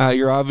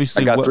 You're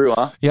obviously I got through,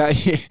 huh? Yeah,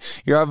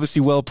 you're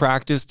obviously well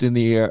practiced in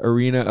the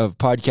arena of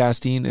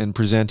podcasting and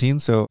presenting,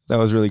 so that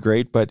was really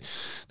great. But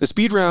the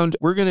speed round,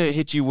 we're going to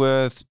hit you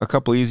with a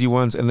couple easy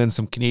ones and then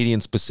some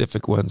Canadian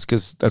specific ones,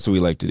 because that's what we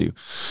like to do.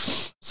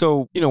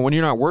 So, when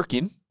you're not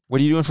working,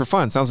 what are you doing for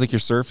fun? Sounds like you're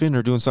surfing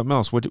or doing something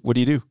else. What do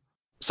you do?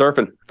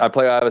 Surfing. I have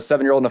a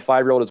 7-year-old and a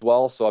 5-year-old as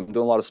well. So I'm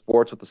doing a lot of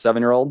sports with the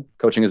 7-year-old,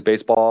 coaching his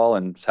baseball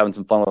and just having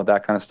some fun with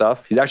that kind of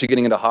stuff. He's actually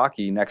getting into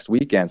hockey next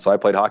weekend. So I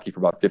played hockey for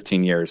about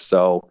 15 years.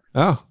 So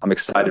I'm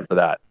excited for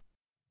that.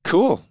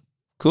 Cool.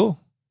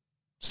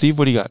 Steve,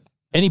 what do you got?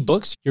 Any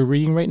books you're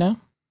reading right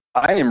now?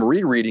 I am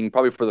rereading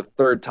probably for the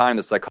third time,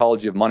 The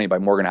Psychology of Money by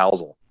Morgan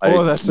Housel.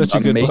 That's such a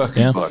good book.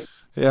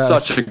 Yeah.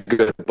 Such a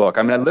good book.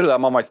 I mean,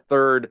 I'm on my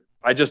third.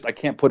 I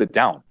can't put it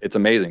down. It's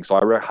amazing. So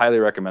I highly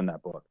recommend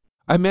that book.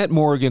 I met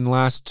Morgan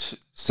last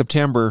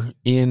September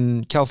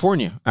in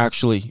California,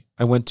 actually.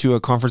 I went to a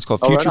conference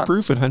called Future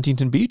Proof in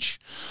Huntington Beach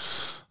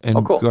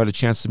and got a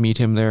chance to meet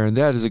him there. And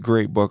that is a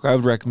great book. I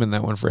would recommend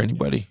that one for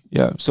anybody.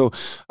 Yeah. So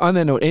on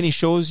that note, any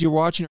shows you're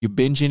watching? You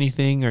binge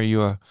anything? Are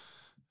you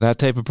that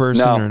type of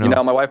person? No, or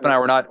no? My wife and I,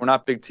 we're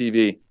not big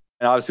TV.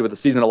 And obviously with the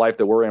season of life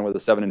that we're in with a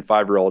 7 and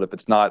 5-year-old, if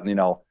it's not,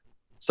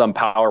 some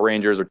Power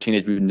Rangers or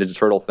Teenage Mutant Ninja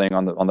Turtle thing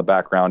on the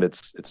background,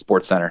 it's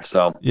Sports Center.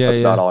 So that's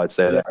about all I'd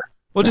say there.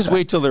 Well, just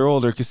wait till they're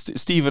older, because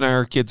Steve and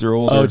our kids are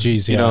older. Oh,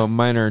 geez, yeah.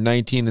 Mine are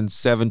 19 and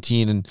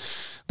 17, and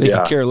they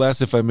could care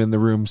less if I'm in the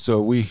room. So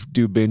we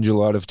do binge a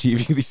lot of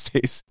TV these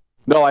days.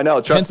 No, I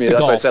know. Trust me.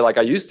 That's what I said.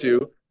 I used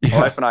to.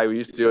 My wife and I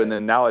used to, and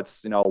then now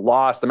it's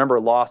Lost. I remember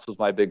Lost was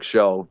my big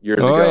show years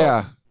ago. Oh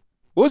yeah.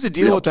 What was the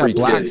deal with that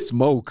black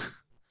smoke?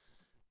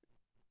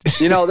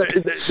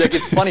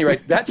 It's funny,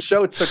 right? That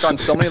show took on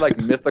so many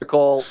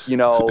mythical,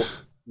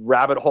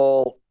 rabbit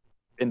hole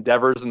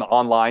endeavors in the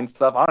online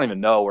stuff. I don't even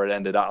know where it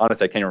ended.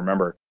 Honestly, I can't even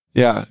remember.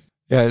 Yeah.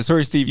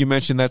 Sorry, Steve, you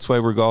mentioned that's why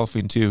we're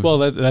golfing too. Well,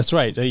 that's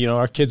right.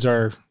 Our kids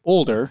are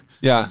older.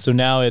 Yeah. So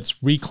now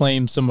it's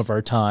reclaimed some of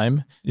our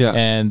time. Yeah.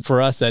 And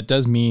for us, that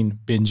does mean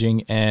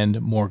binging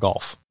and more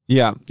golf.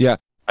 Yeah.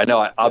 I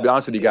know. I'll be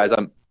honest with you guys.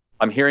 I'm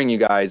I'm hearing you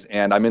guys,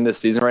 and I'm in this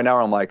season right now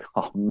where I'm like,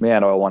 oh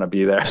man, do I want to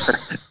be there?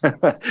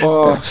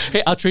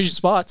 Hey, I'll trade you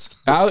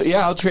spots.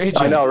 I'll trade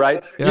you. I know,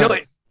 right? Yeah. You know,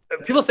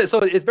 people say, so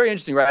it's very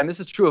interesting, right? And this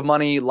is true of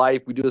money,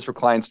 life. We do this for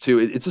clients too.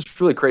 It's just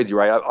really crazy,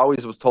 right? I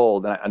always was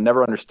told, and I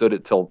never understood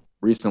it till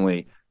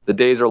recently, the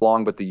days are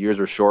long, but the years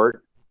are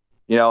short.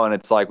 You know, and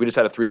it's like, we just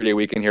had a 3-day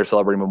weekend here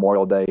celebrating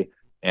Memorial Day.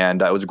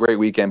 And it was a great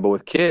weekend. But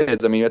with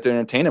kids, I mean, you have to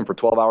entertain them for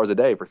 12 hours a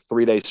day for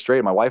 3 days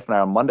straight. My wife and I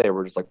on Monday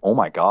were just like, oh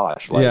my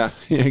gosh. Like,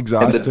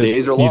 exhausted. And the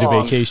days are Need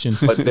long, a vacation.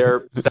 but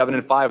they're 7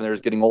 and 5 and they're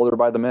just getting older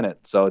by the minute.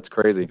 So it's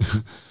crazy.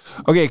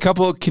 Okay, a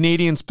couple of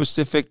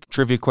Canadian-specific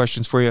trivia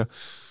questions for you.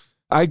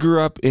 I grew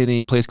up in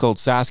a place called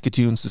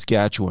Saskatoon,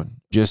 Saskatchewan,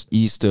 just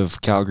east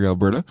of Calgary,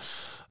 Alberta.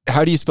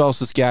 How do you spell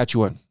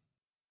Saskatchewan?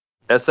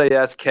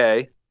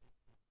 SASKATCHWEN.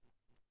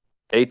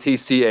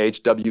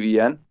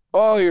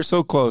 Oh, you're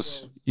so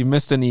close. You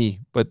missed an E.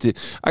 But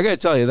I got to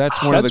tell you,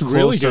 that's one of the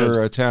really closer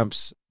good.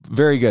 attempts.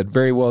 Very good.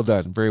 Very well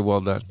done. Very well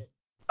done.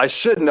 I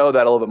should know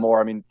that a little bit more.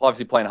 I mean,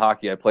 obviously playing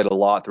hockey, I played a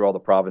lot through all the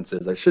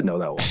provinces. I should know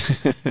that one.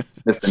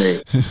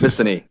 Missed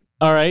an E.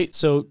 All right.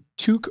 So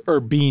toque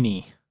or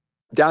beanie?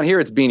 Down here,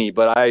 it's beanie,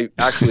 but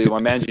my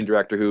managing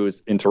director,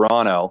 who's in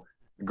Toronto,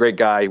 a great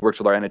guy, he works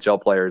with our NHL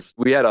players.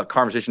 We had a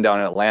conversation down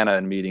in Atlanta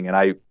in a meeting, and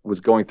I was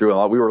going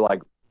through it. We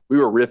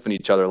were riffing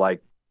each other,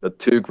 like the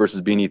toque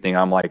versus beanie thing.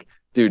 I'm like,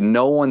 dude,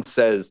 no one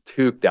says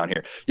toque down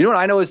here. You know what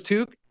I know is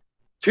toque?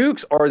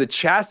 Toques are the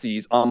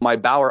chassis on my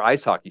Bauer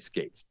ice hockey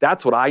skates.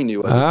 That's what I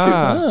knew as a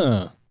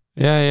toque.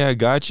 Yeah,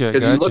 gotcha.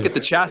 Because you look at the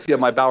chassis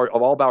of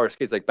all Bauer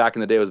skates, like back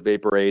in the day, it was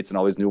Vapor 8s and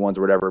all these new ones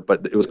or whatever,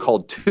 but it was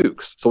called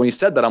toques. So when you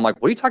said that, I'm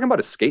like, what are you talking about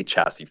a skate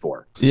chassis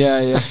for?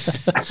 Yeah.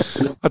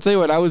 I'll tell you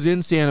what, I was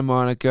in Santa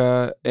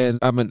Monica, and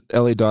I'm an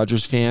LA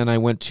Dodgers fan. I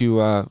went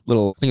to I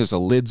think it was a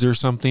Lids or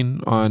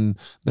something on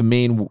the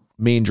main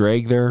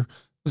drag there.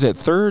 Was it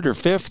 3rd or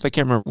 5th? I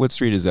can't remember. What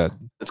street is that?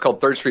 It's called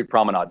 3rd Street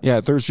Promenade.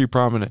 Yeah, 3rd Street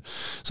Promenade.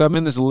 So I'm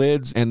in this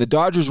Lids, and the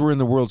Dodgers were in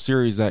the World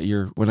Series that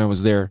year when I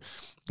was there,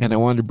 and I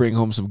wanted to bring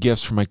home some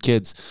gifts for my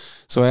kids.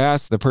 So I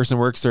asked the person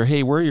who works there,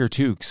 hey, where are your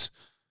toques?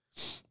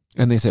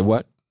 And they said,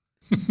 what?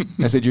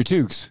 I said, your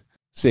toques.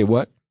 Say,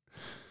 what?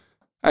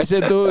 I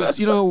said, those,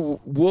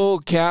 wool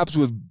caps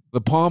with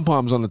the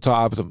pom-poms on the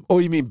top of them. Oh,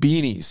 you mean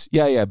beanies?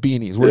 Yeah,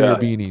 beanies. Where are your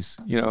beanies?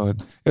 It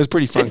was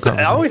pretty fun.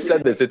 I always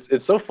said this.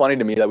 It's so funny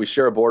to me that we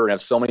share a border and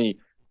have so many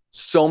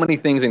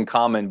things in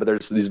common, but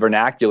there's these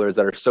vernaculars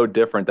that are so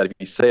different that if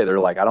you say it, they're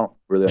like, I don't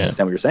really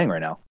understand what you're saying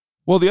right now.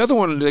 Well, the other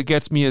one that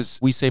gets me is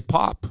we say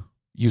pop.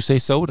 You say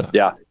soda.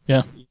 Yeah.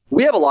 Yeah.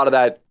 We have a lot of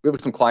that. We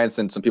have some clients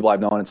and some people I've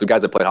known and some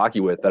guys I played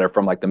hockey with that are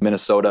from like the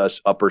Minnesota,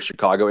 upper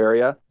Chicago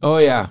area. Oh,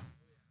 yeah.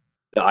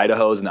 The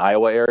Idahos and the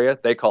Iowa area.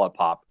 They call it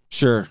pop.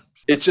 Sure.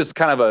 It's just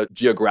kind of a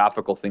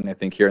geographical thing, I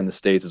think, here in the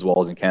States as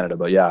well as in Canada.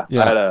 But yeah.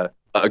 I had a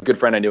good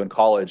friend I knew in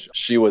college.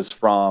 She was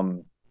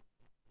from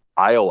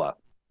Iowa.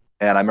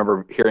 And I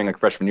remember hearing like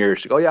freshman year,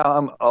 she'd go, yeah,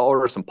 I'll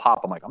order some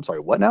pop. I'm like, I'm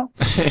sorry, what now?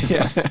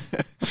 Yeah.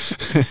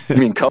 You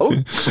mean Coke?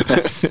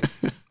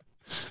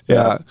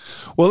 Yeah.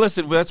 Well,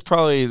 listen, that's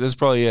probably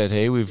it.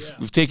 Hey,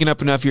 we've taken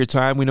up enough of your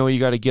time. We know you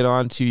got to get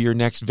on to your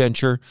next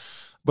venture.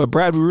 But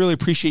Brad, we really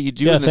appreciate you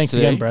doing this thanks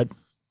today. again, Brad.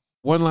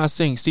 One last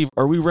thing, Steve,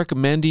 are we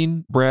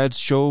recommending Brad's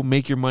show,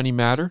 Make Your Money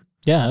Matter?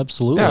 Yeah,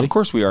 absolutely. Yeah, of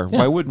course we are. Yeah.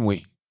 Why wouldn't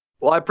we?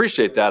 Well, I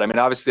appreciate that. I mean,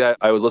 obviously,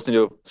 I was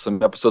listening to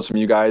some episodes from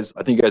you guys.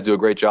 I think you guys do a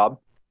great job.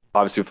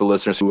 Obviously, for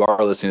listeners who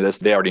are listening to this,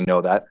 they already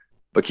know that.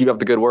 But keep up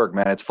the good work,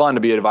 man. It's fun to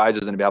be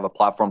advisors and to have a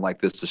platform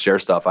like this to share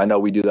stuff. I know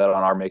we do that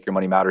on our Make Your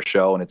Money Matter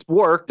show, and it's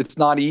work. It's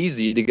not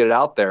easy to get it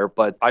out there,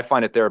 but I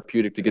find it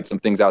therapeutic to get some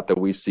things out that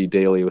we see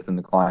daily within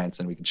the clients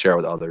and we can share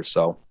with others.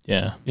 So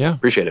Yeah.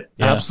 appreciate it.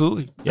 Yeah.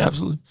 Absolutely. Yeah.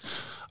 Absolutely.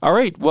 All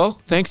right.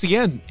 Well, thanks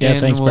again. Yeah, and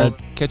thanks, we'll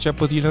Brad. catch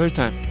up with you another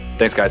time.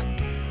 Thanks, guys.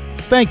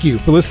 Thank you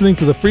for listening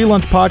to the Free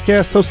Lunch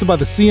Podcast hosted by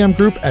the CM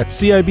Group at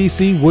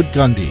CIBC Wood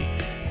Gundy.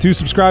 To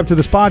subscribe to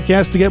this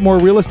podcast to get more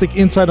realistic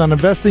insight on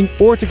investing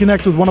or to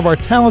connect with one of our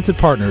talented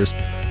partners,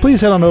 please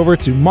head on over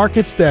to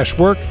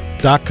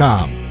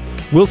markets-work.com.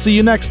 We'll see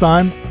you next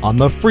time on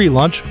the Free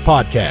Lunch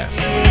Podcast.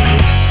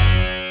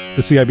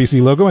 The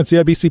CIBC logo and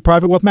CIBC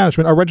Private Wealth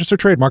Management are registered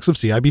trademarks of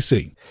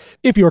CIBC.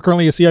 If you are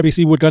currently a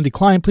CIBC Wood Gundy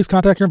client, please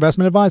contact your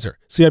investment advisor.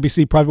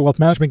 CIBC Private Wealth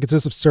Management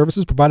consists of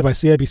services provided by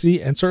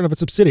CIBC and certain of its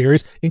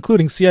subsidiaries,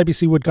 including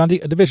CIBC Wood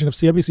Gundy, a division of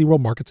CIBC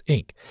World Markets,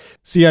 Inc.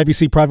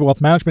 CIBC Private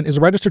Wealth Management is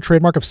a registered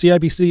trademark of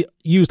CIBC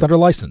used under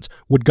license.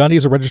 Wood Gundy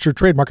is a registered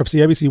trademark of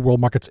CIBC World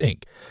Markets,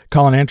 Inc.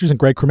 Colin Andrews and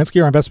Greg Kreminsky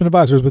are investment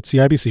advisors with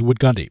CIBC Wood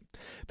Gundy.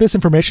 This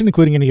information,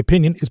 including any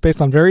opinion, is based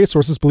on various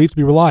sources believed to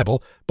be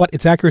reliable, but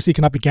its accuracy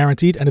cannot be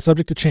guaranteed and is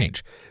subject to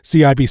change.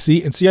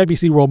 CIBC and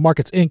CIBC World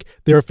Markets, Inc.,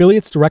 their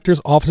affiliates,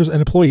 directors, officers, and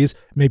employees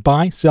may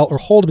buy, sell, or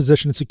hold a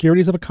position in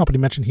securities of a company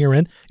mentioned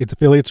herein, its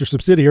affiliates or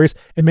subsidiaries,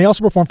 and may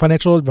also perform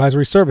financial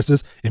advisory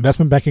services,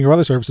 investment banking, or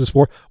other services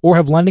for, or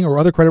have lending or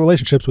other credit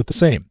relationships with the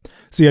same.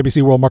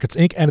 CIBC World Markets,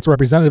 Inc. and its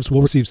representatives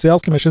will receive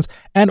sales commissions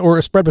and or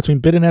a spread between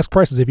bid and ask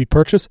prices if you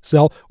purchase,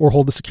 sell, or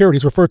hold the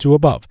securities referred to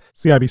above.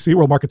 CIBC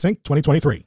World Markets, Inc., 2023.